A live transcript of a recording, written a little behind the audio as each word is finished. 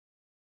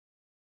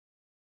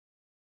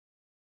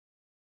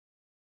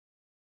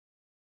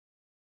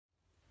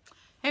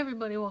Hey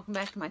everybody, welcome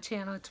back to my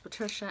channel. It's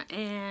Patricia,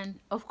 and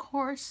of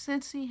course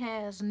Scentsy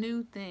has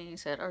new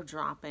things that are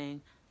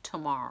dropping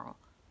tomorrow.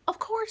 Of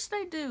course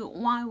they do.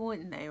 Why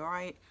wouldn't they,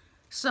 right?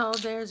 So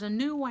there's a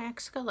new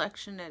wax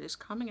collection that is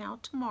coming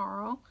out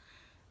tomorrow.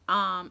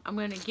 I'm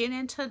going to get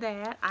into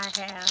that. I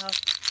have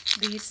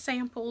these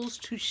samples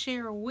to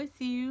share with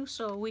you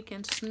so we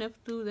can sniff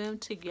through them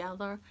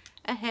together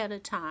ahead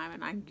of time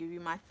and I can give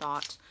you my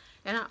thoughts.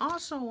 And I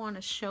also want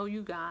to show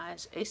you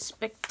guys a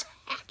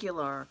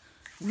spectacular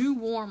new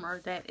warmer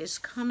that is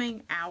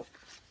coming out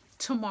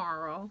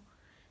tomorrow.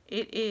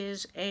 It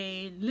is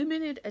a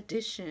limited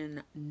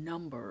edition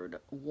numbered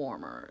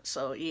warmer.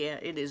 So yeah,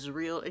 it is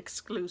real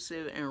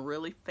exclusive and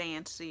really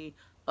fancy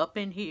up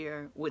in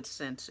here with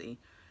Scentsy.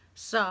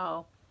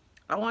 So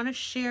I want to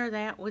share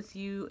that with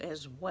you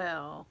as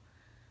well.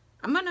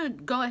 I'm going to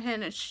go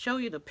ahead and show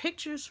you the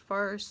pictures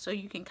first so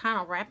you can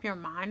kind of wrap your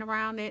mind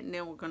around it, and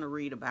then we're going to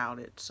read about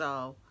it.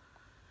 So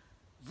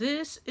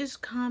this is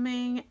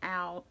coming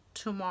out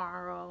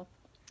tomorrow.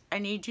 I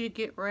need you to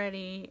get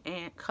ready,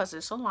 and because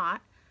it's a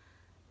lot,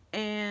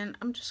 and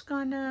I'm just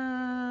going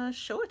to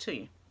show it to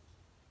you.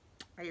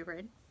 Are you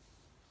ready?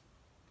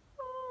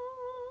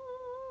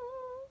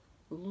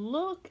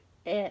 Look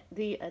at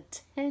the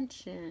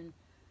attention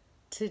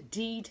to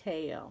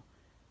detail.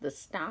 The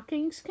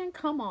stockings can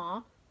come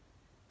off,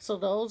 so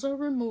those are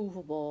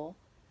removable.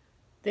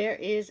 There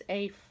is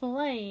a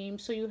flame,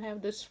 so you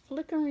have this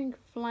flickering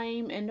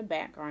flame in the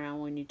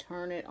background when you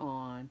turn it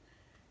on.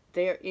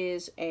 There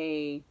is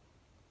a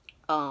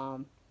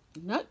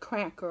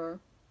nutcracker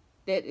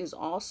that is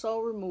also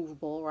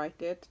removable right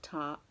there at the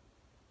top.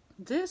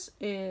 This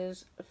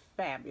is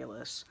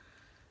fabulous.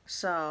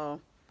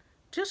 So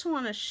just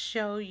want to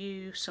show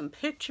you some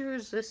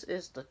pictures. This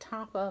is the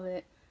top of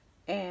it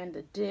and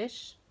the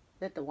dish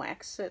that the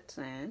wax sits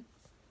in.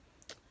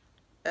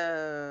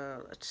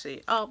 Let's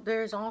see. Oh,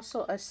 there's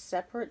also a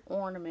separate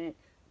ornament.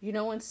 You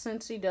know, when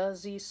Scentsy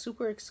does these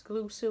super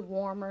exclusive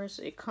warmers,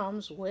 it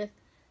comes with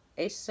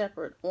a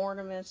separate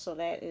ornament. So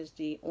that is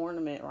the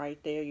ornament right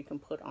there you can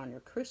put on your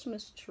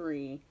Christmas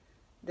tree.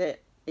 That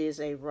is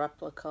a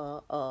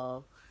replica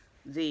of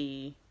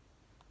the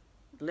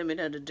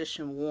limited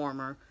edition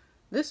warmer.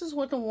 This is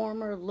what the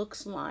warmer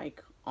looks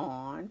like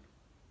on.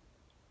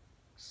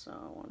 So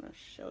I want to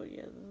show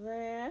you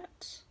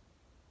that.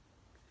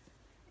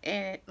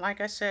 And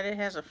like I said, it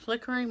has a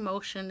flickering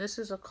motion. This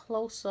is a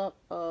close-up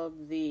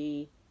of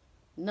the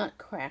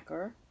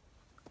nutcracker.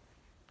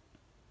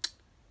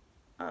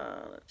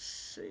 Let's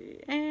see.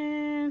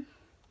 And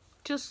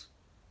just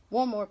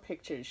one more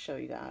picture to show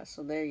you guys.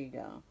 So there you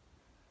go.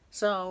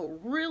 So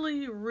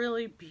really,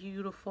 really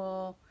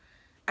beautiful.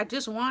 I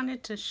just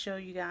wanted to show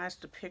you guys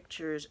the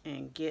pictures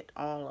and get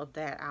all of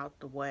that out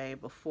the way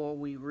before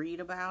we read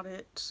about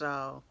it.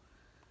 So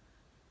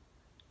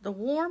the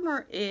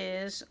warmer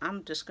is,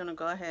 I'm just going to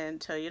go ahead and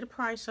tell you the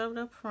price of it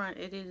up front.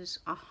 It is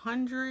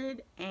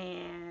 $100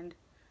 and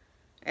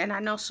I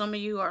know some of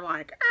you are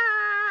like,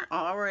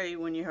 already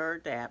when you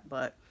heard that,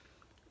 but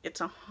it's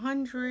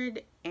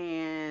 $100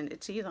 and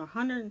it's either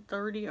 $130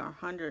 or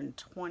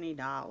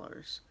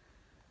 $120,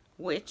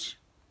 which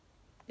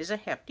is a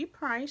hefty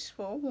price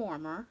for a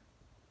warmer.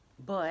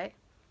 But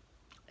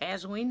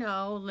as we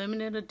know,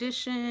 limited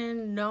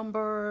edition,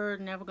 number,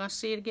 never gonna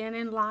see it again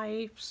in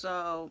life.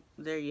 So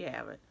there you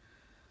have it.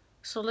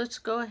 So let's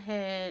go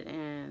ahead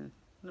and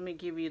let me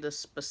give you the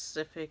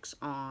specifics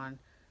on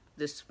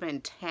this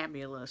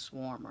fantabulous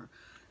warmer.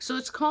 So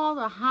it's called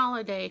the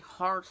Holiday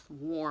Hearth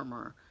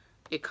Warmer.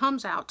 It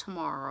comes out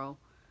tomorrow.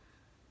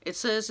 It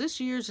says this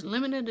year's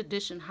limited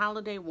edition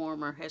holiday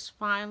warmer has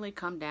finally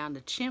come down the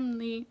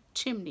chimney,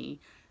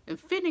 and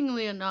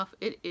fittingly enough,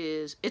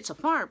 it's a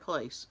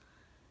fireplace.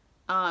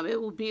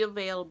 It will be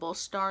available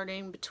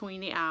starting between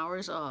the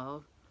hours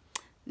of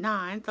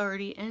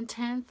 9:30 and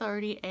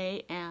 10:30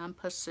 a.m.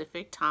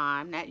 Pacific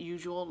time, that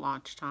usual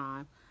launch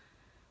time.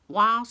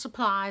 While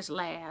supplies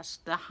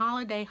last, the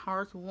Holiday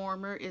Hearth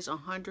Warmer is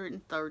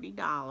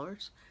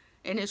 $130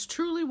 and is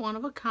truly one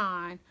of a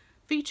kind,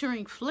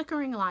 featuring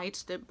flickering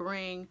lights that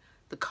bring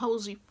the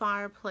cozy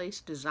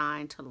fireplace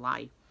design to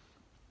life.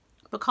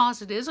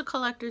 Because it is a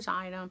collector's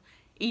item,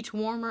 each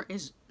warmer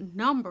is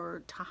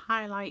numbered to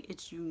highlight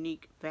its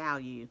unique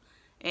value.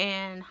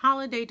 And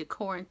holiday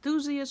decor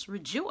enthusiasts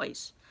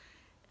rejoice.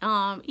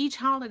 Each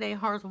Holiday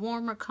Hearth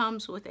Warmer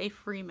comes with a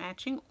free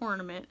matching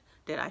ornament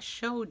that I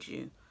showed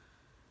you.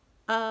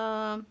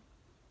 And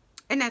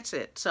that's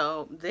it.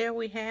 So there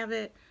we have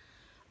it.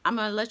 I'm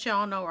going to let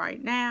y'all know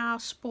right now,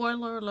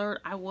 spoiler alert,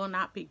 I will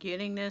not be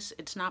getting this.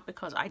 It's not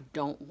because I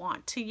don't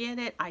want to get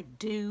it. I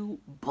do,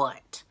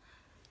 but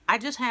I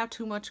just have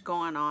too much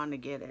going on to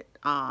get it.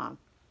 I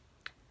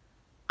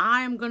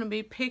am going to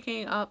be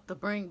picking up the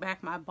Bring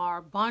Back My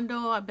Bar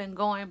bundle. I've been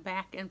going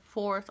back and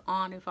forth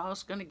on if I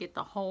was going to get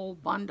the whole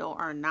bundle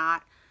or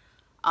not.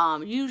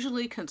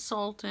 Usually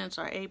consultants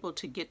are able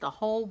to get the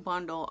whole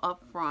bundle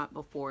up front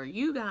before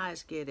you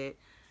guys get it.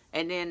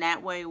 And then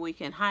that way we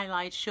can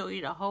highlight, show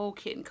you the whole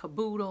kit and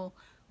caboodle.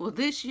 Well,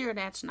 this year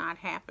that's not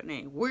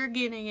happening. We're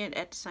getting it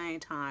at the same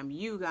time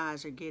you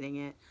guys are getting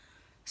it.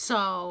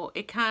 So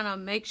it kind of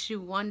makes you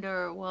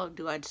wonder, well,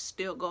 do I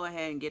still go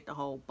ahead and get the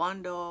whole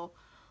bundle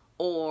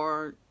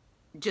or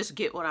just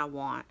get what I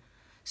want?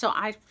 So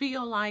I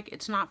feel like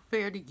it's not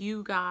fair to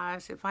you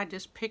guys if I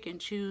just pick and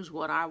choose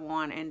what I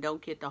want and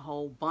don't get the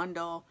whole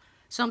bundle.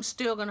 So I'm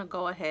still going to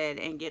go ahead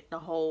and get the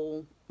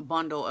whole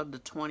bundle of the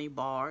 20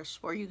 bars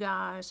for you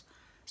guys,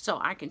 so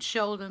I can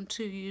show them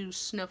to you,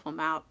 sniff them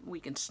out. We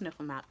can sniff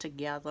them out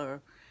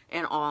together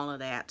and all of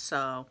that.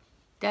 So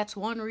that's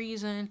one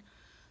reason.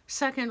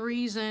 Second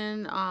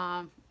reason,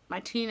 my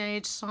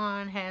teenage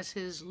son has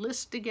his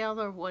list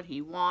together of what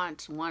he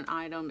wants. One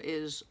item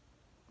is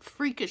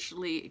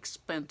freakishly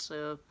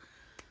expensive.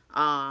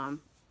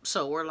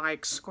 So we're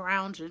like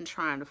scrounging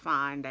trying to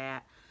find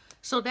that.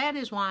 So that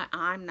is why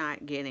I'm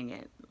not getting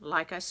it.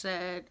 Like I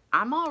said,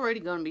 I'm already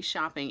going to be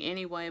shopping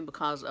anyway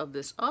because of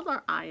this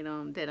other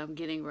item that I'm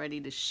getting ready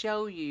to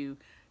show you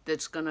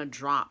that's going to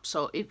drop.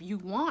 So if you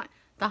want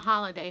the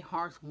Holiday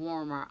Hearth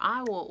Warmer,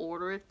 I will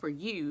order it for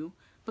you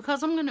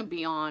because I'm going to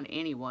be on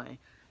anyway.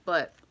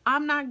 But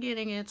I'm not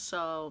getting it,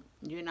 so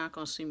you're not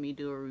going to see me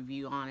do a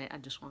review on it. I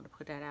just want to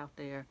put that out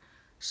there.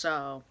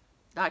 So,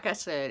 like I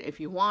said, if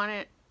you want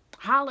it,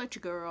 holla at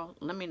your girl.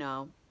 Let me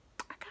know.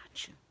 I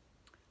got you.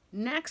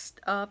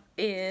 Next up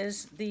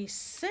is the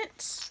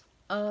Scents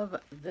of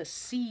the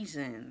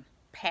Season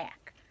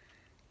pack.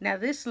 Now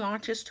this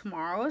launches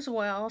tomorrow as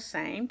well,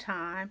 same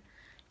time.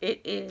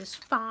 It is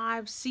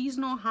 5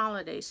 seasonal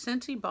holiday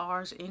Scentsy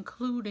Bars,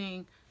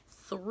 including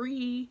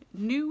 3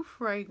 new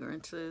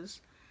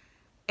fragrances.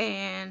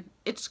 And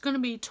it's going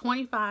to be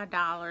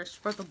 $25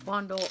 for the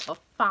bundle of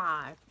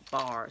 5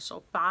 bars.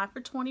 So 5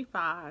 for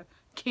 $25.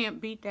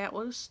 Can't beat that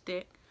with a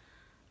stick.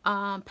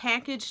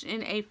 Packaged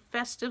in a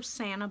festive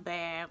Santa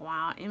bag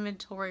while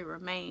inventory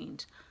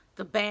remains.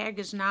 The bag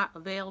is not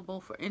available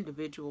for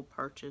individual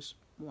purchase.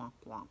 Wonk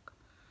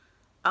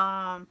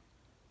wonk.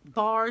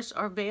 Bars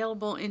are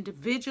available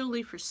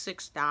individually for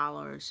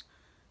 $6.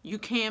 You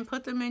can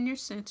put them in your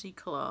Scentsy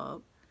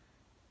Club.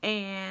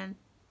 And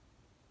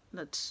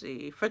let's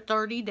see, for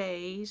 30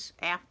 days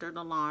after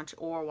the launch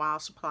or while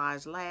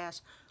supplies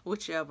last,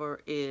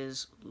 whichever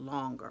is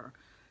longer.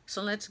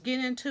 So let's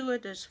get into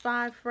it. There's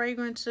 5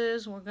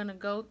 fragrances. We're going to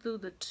go through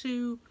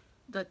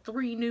the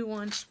 3 new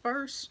ones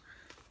first.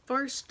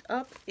 First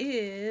up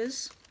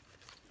is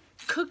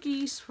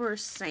Cookies for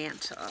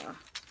Santa.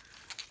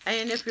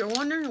 And if you're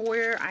wondering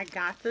where I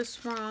got this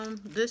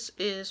from, this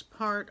is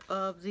part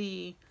of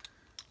the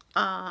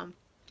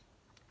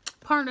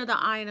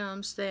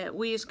items that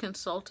we as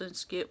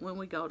consultants get when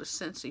we go to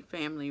Scentsy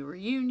Family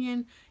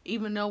Reunion.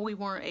 Even though we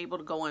weren't able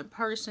to go in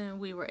person,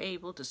 we were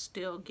able to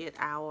still get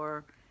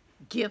our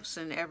gifts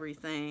and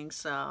everything.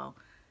 So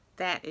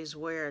that is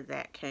where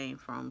that came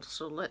from.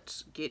 So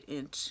let's get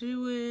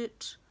into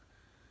it.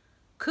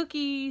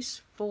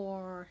 Cookies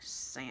for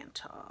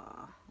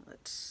Santa.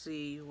 Let's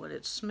see what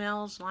it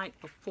smells like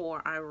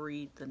before I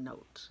read the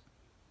notes.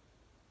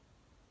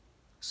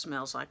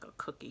 Smells like a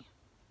cookie.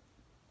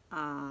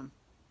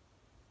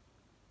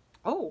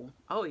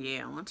 Oh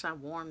yeah, once I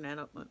warm that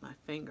up with my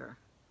finger.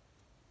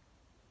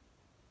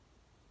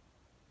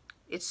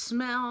 It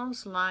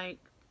smells like,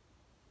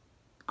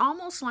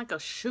 almost like a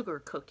sugar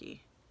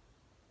cookie.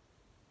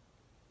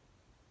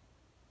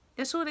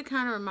 That's what it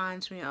kind of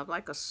reminds me of,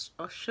 like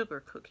a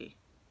sugar cookie.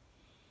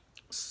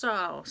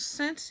 So,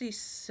 Scentsy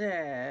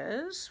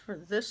says, for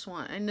this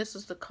one, and this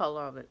is the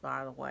color of it,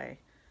 by the way.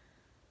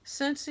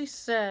 Scentsy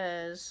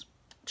says,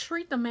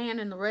 treat the man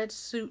in the red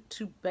suit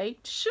to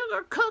baked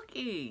sugar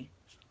cookie.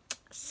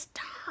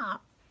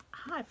 Stop.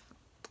 High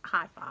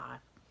five.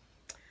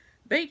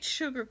 Baked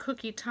sugar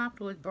cookie topped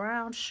with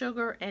brown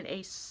sugar and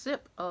a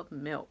sip of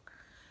milk.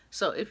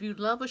 So if you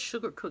love a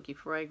sugar cookie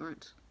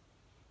fragrance,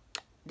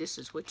 this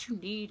is what you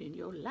need in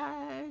your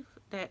life.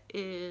 That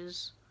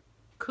is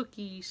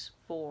Cookies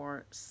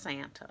for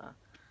Santa.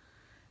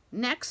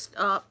 Next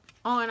up,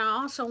 oh, and I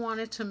also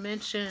wanted to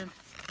mention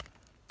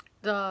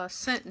the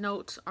scent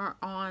notes are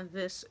on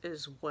this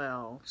as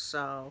well.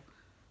 So,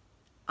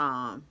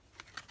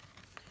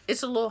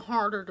 it's a little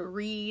harder to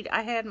read.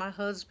 I had my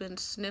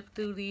husband sniff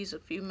through these a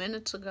few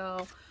minutes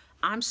ago.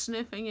 I'm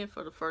sniffing it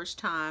for the first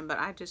time, but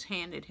I just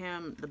handed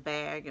him the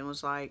bag and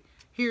was like,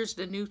 here's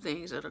the new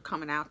things that are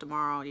coming out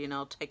tomorrow, you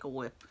know, take a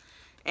whiff.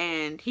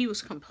 And he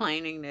was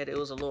complaining that it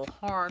was a little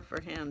hard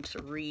for him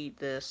to read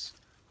this.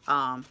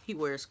 He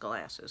wears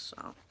glasses,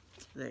 so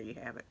there you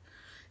have it.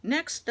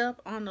 Next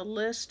up on the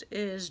list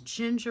is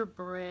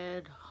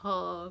Gingerbread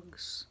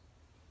Hugs.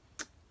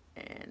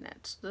 And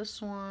that's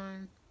this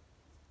one.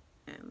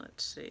 And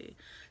let's see.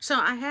 So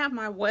I have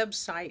my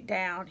website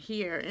down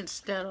here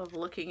instead of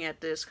looking at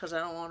this because I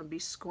don't want to be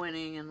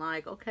squinting and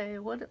like, okay,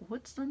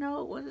 what's the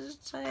note? What does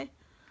it say?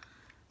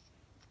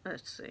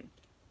 Let's see.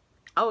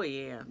 Oh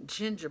yeah,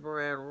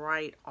 gingerbread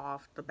right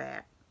off the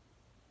bat.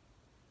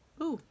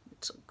 Ooh,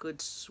 it's a good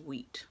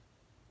sweet.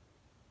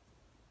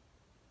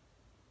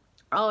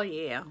 Oh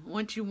yeah,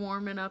 once you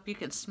warm it up, you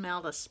can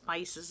smell the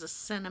spices of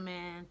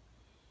cinnamon.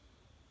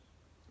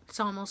 It's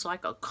almost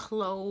like a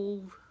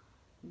clove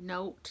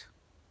note.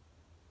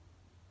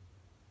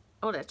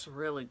 Oh, that's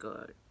really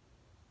good.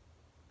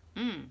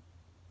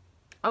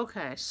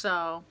 Okay,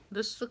 so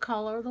this is the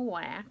color of the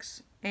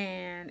wax.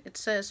 And it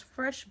says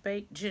fresh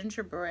baked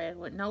gingerbread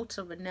with notes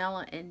of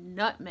vanilla and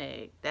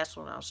nutmeg. That's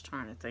what I was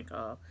trying to think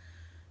of.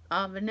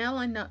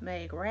 Vanilla and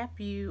nutmeg wrap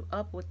you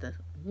up with the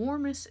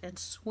warmest and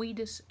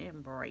sweetest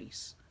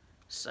embrace.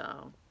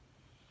 So,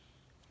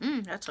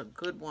 that's a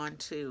good one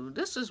too.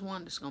 This is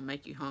one that's going to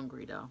make you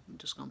hungry though. I'm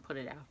just going to put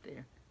it out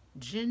there.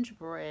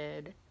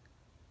 Gingerbread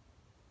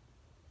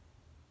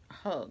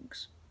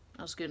hugs.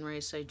 I was getting ready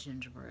to say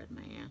gingerbread,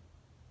 man.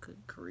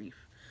 Good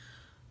grief.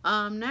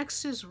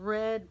 Next is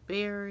red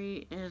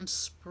berry and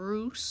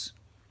spruce.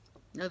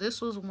 Now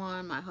this was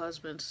one my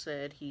husband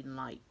said he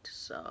liked,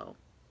 so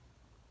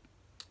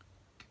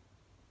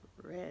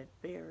red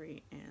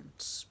berry and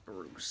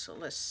spruce. So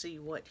let's see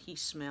what he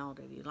smelled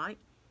that he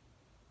liked.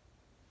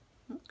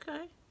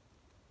 Okay.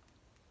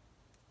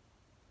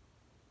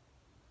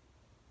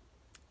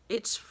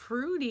 It's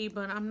fruity,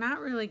 but I'm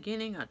not really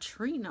getting a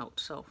tree note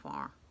so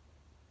far.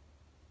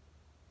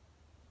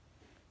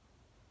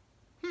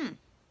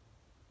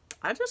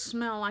 I just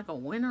smell like a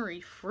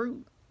wintry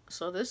fruit.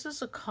 So this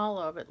is the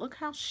color of it. Look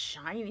how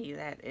shiny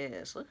that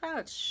is. Look how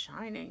it's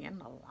shining in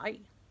the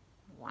light.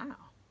 Wow.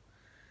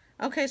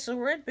 Okay, so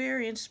red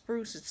berry and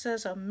spruce. It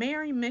says a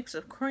merry mix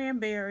of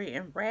cranberry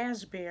and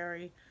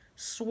raspberry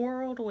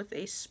swirled with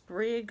a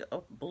sprig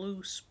of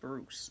blue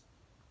spruce.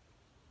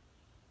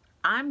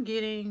 I'm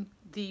getting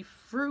the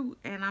fruit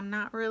and I'm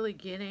not really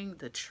getting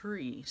the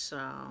tree,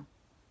 so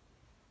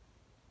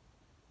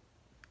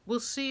we'll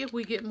see if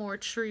we get more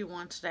tree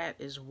once that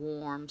is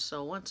warm.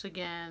 So once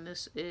again,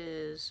 this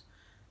is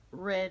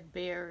red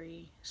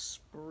berry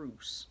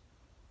spruce.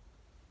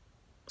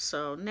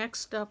 So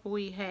next up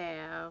we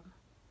have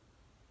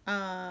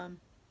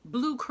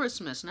Blue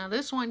Christmas. Now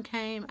this one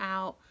came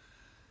out,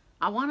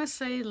 I want to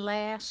say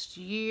last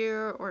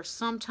year or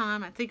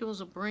sometime. I think it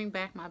was a Bring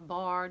Back My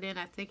Bar. Then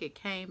I think it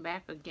came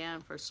back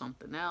again for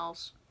something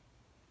else.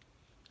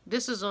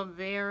 This is a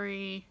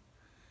very,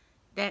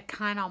 that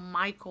kind of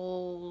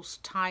Michael's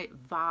type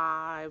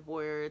vibe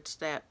where it's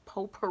that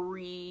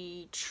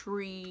potpourri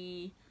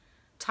tree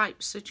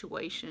type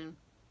situation.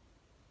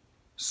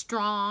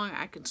 Strong.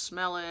 I can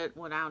smell it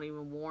without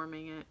even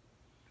warming it.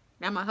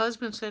 Now my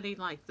husband said he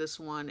liked this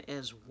one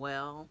as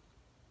well.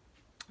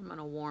 I'm going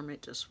to warm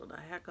it just for the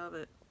heck of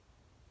it.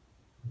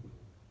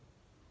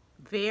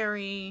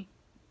 Very,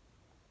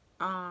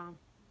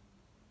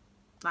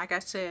 like I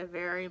said,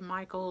 very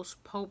Michael's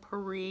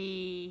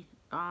potpourri,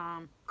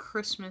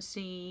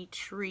 Christmassy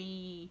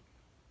tree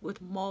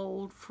with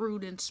mold,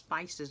 fruit, and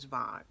spices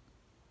vibe.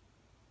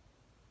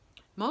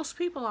 Most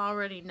people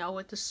already know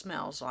what this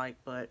smells like,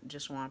 but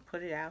just want to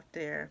put it out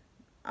there.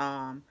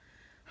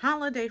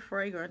 Holiday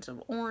fragrance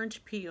of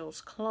orange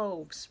peels,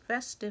 cloves,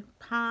 festive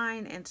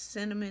pine, and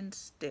cinnamon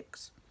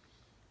sticks.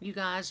 You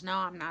guys know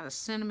I'm not a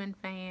cinnamon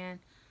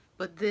fan,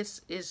 but this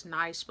is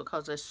nice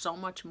because there's so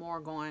much more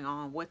going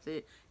on with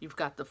it. You've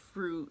got the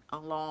fruit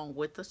along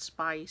with the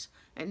spice,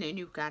 and then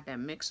you've got that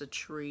mix of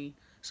tree.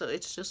 So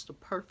it's just a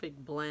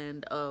perfect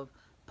blend of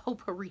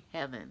potpourri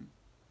heaven,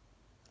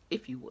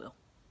 if you will.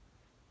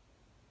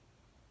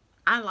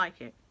 I like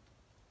it.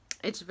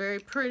 It's very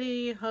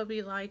pretty.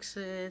 Hubby likes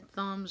it.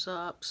 Thumbs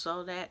up.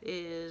 So that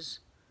is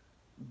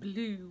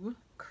Blue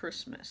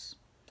Christmas.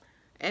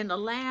 And the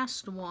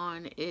last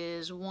one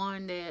is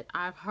one that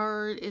I've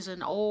heard is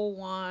an old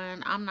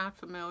one. I'm not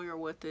familiar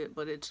with it,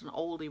 but it's an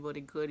oldie but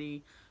a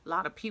goodie. A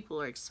lot of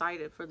people are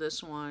excited for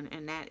this one,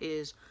 and that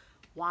is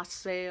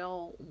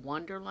Wassail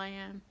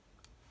Wonderland.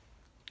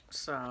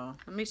 So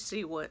let me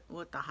see what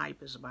the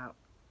hype is about.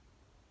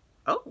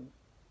 Oh,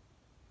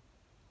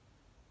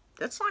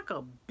 that's like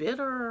a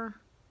bitter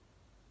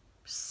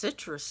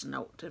citrus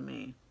note to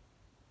me.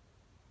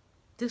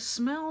 This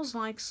smells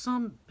like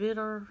some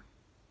bitter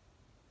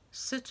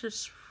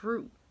citrus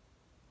fruit.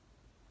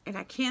 And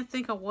I can't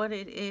think of what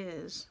it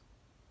is.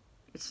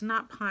 It's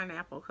not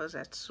pineapple because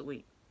that's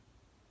sweet.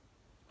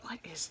 What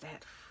is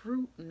that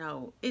fruit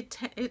note?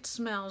 It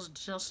smells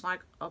just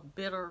like a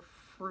bitter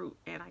fruit,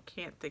 and I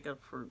can't think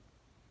of fruit.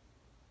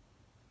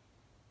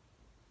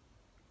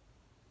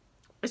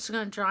 It's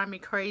going to drive me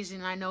crazy,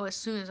 and I know as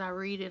soon as I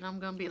read it, I'm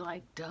going to be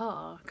like,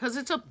 duh. Because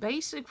it's a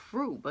basic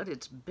fruit, but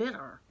it's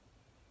bitter.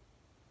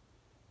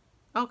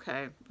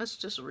 Okay, let's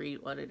just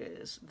read what it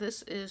is.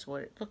 This is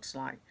what it looks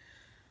like.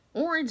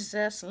 Orange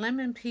zest,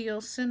 lemon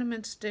peel,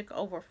 cinnamon stick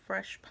over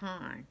fresh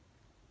pine.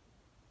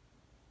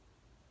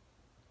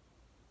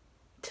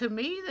 To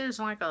me, there's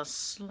like a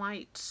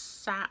slight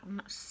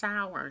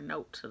sour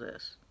note to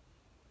this.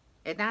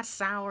 And not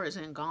sour as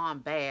in gone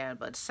bad,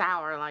 but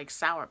sour like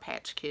Sour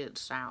Patch Kids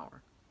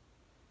sour.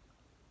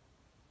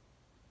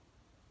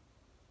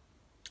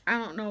 I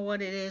don't know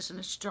what it is, and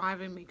it's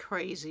driving me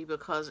crazy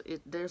because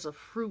there's a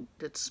fruit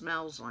that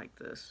smells like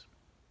this.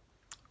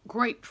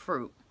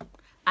 Grapefruit.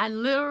 I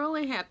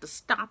literally had to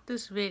stop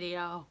this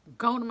video,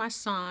 go to my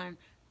son,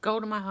 go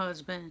to my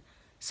husband,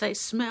 say,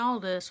 smell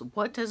this.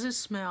 What does it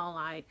smell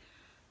like?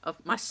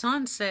 My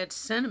son said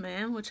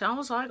cinnamon, which I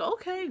was like,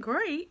 okay,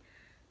 great.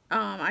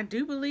 I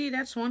do believe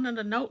that's one of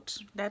the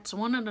notes. That's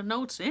one of the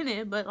notes in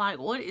it. But like,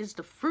 what is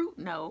the fruit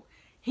note?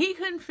 He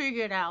couldn't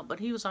figure it out, but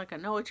he was like, I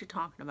know what you're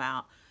talking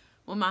about.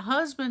 When my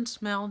husband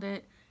smelled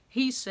it,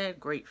 he said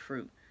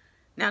grapefruit.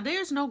 Now,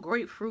 there's no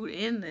grapefruit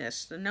in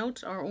this. The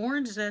notes are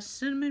orange zest,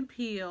 cinnamon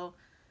peel,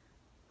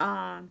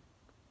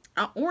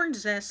 orange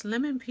zest,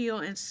 lemon peel,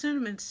 and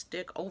cinnamon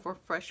stick over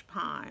fresh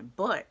pine.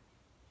 But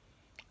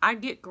I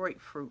get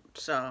grapefruit,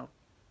 so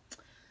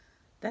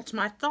that's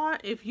my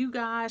thought. If you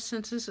guys,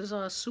 since this is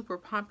a super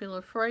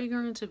popular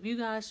fragrance, if you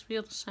guys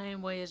feel the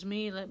same way as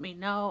me, let me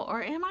know.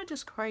 Or am I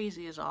just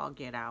crazy as all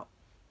get out?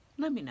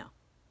 Let me know.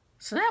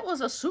 So that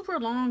was a super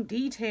long,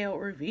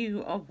 detailed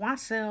review of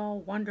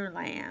Wassail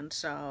Wonderland.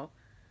 So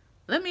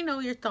let me know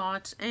your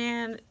thoughts.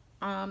 And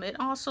it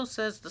also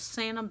says the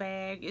Santa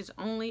bag is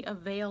only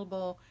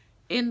available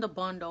in the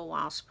bundle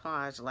while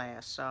supplies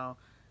last. So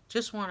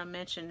just want to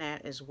mention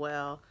that as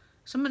well.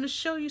 So I'm going to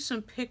show you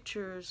some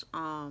pictures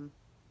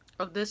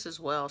of this as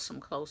well, some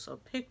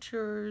close-up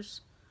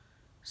pictures,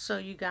 so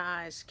you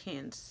guys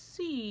can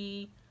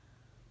see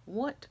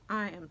what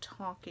I am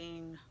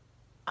talking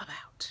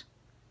about.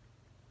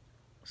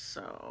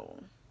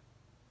 So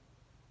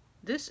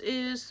this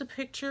is the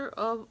picture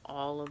of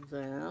all of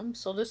them.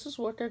 So this is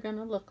what they're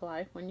gonna look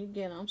like when you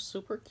get them.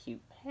 Super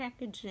cute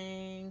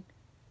packaging.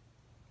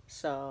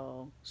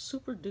 So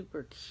super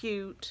duper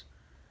cute.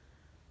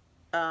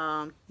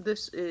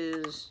 This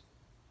is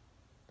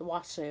the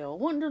Wassail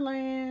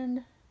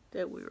Wonderland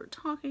that we were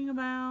talking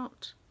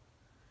about.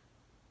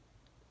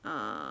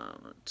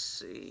 Let's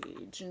see,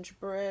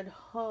 gingerbread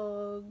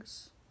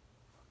hugs,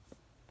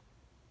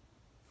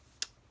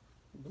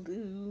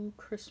 blue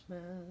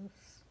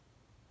Christmas,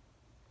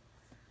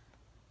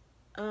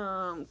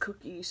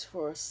 cookies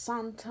for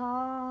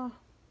Santa,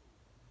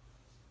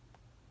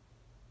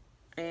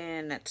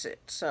 and that's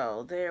it.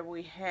 So there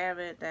we have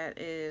it. That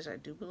is, I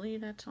do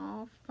believe that's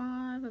all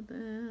 5 of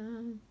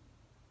them.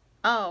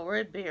 Oh,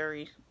 red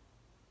berry.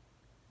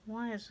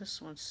 Why is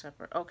this one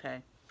separate?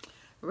 Okay.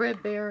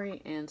 Red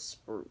berry and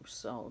spruce.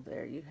 So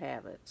there you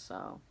have it.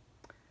 So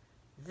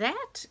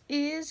that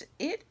is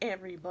it,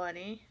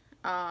 everybody.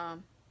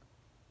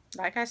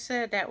 Like I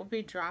said, that will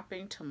be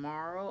dropping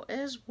tomorrow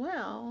as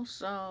well.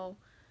 So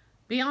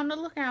be on the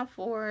lookout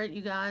for it.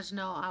 You guys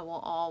know I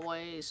will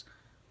always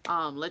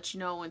let you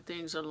know when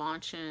things are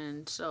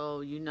launching,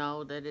 so you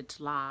know that it's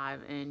live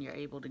and you're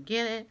able to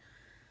get it.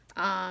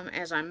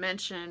 As I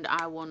mentioned,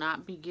 I will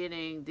not be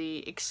getting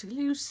the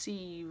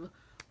exclusive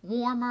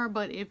warmer,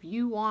 but if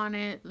you want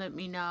it, let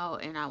me know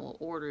and I will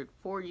order it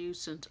for you,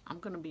 since I'm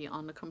going to be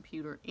on the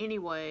computer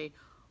anyway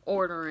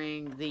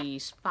ordering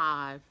these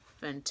 5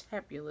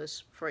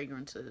 fantabulous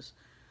fragrances.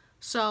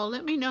 So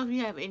let me know if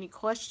you have any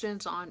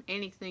questions on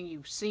anything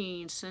you've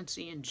seen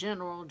Scentsy in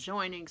general,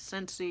 joining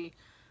Scentsy,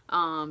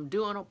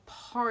 doing a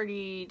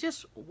party,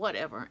 just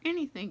whatever,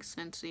 anything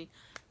Scentsy.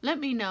 Let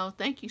me know.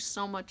 Thank you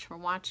so much for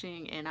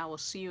watching, and I will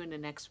see you in the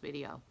next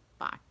video.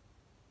 Bye.